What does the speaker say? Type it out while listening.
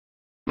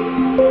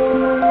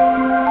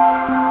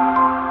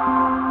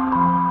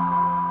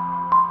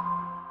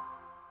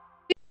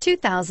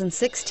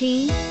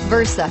2016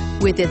 Versa.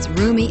 With its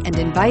roomy and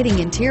inviting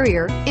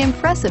interior,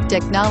 impressive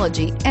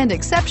technology, and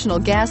exceptional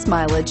gas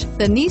mileage,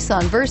 the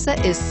Nissan Versa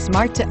is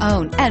smart to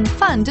own and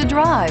fun to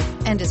drive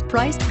and is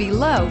priced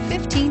below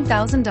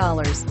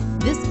 $15,000.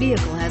 This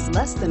vehicle has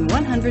less than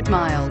 100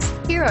 miles.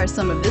 Here are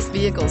some of this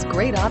vehicle's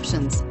great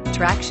options: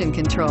 traction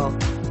control,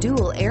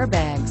 dual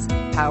airbags,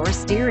 power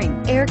steering,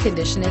 air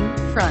conditioning,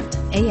 front,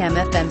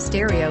 AM/FM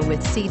stereo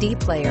with CD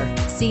player,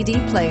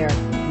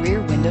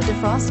 rear window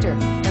defroster,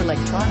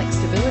 electronic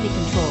stability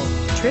control,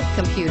 trip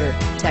computer,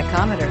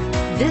 tachometer.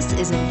 This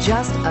isn't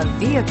just a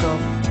vehicle,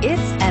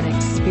 it's an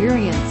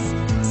experience.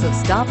 So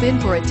stop in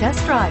for a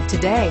test drive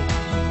today.